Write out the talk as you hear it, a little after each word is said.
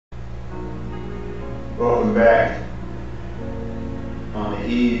Welcome back on the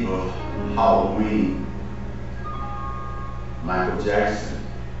eve of Halloween. Michael Jackson.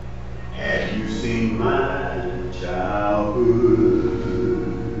 Have you seen my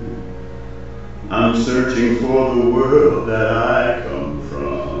childhood? I'm searching for the world that I come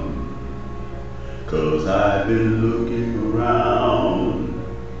from, 'cause I've been looking around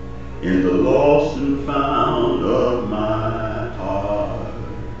in the lost and found of my heart.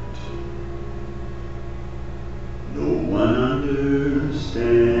 No one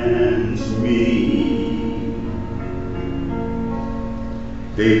understands me.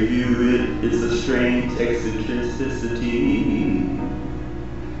 They view it as a strange eccentricity,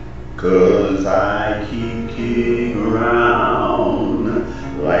 'cause I keep kicking around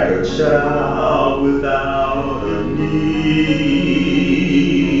like a child without a knee.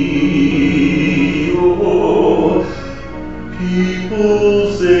 Oh,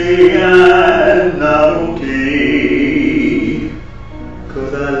 people say I'm not okay,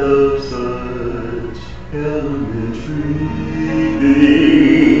 'cause I love such elementary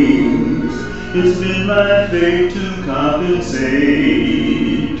things. It's been my fate to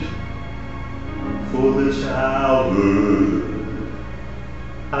compensate for the childhood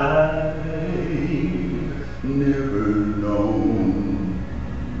I've never known.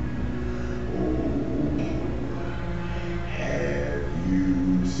 Oh, have you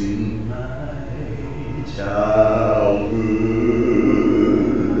seen my childhood?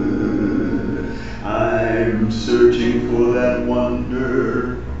 I'm searching for that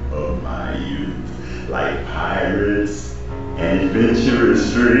wonder of my youth, like pirates and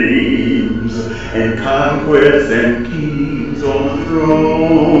adventurous dreams and conquests and kings on the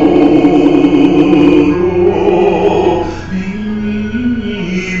throne. Oh,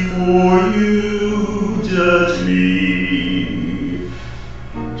 before you judge me,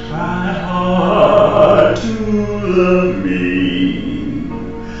 try hard to love me.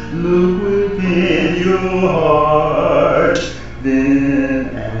 Look within your heart, then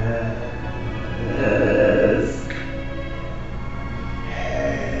ask,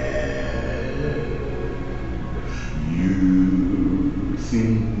 have you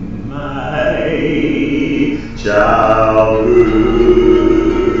seen my childhood?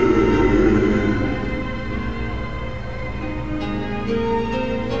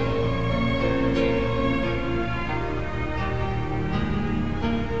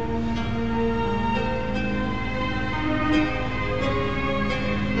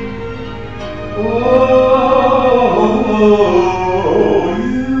 Oh,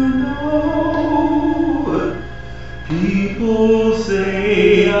 you know, people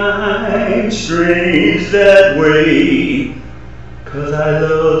say I'm strange that way, 'cause I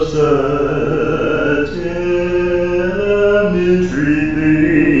love such elementary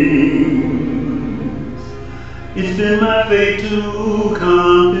things. It's been my fate to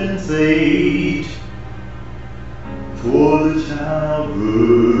compensate for the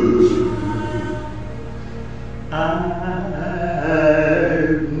childhood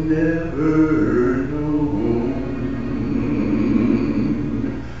I've never known.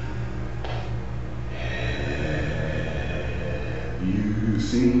 Have you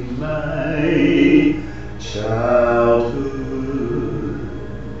seen my childhood?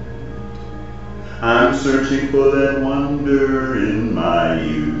 I'm searching for that wonder in my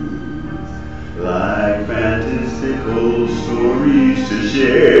youth, like fantastical stories to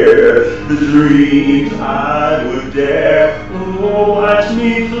share, the dreams I would dare. Oh, watch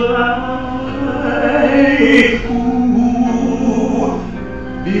me fly. Ooh,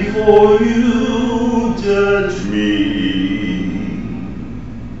 before you judge me,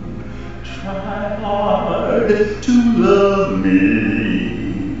 try hard to love me.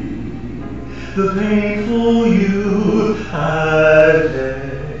 The painful youth I've had.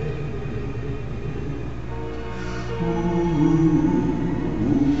 Ooh,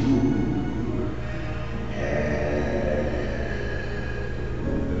 have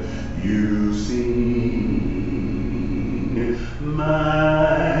you seen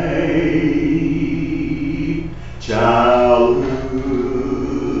my childhood?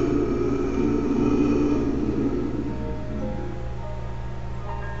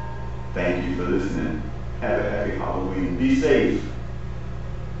 Thank you for listening. Have a happy Halloween. Be safe.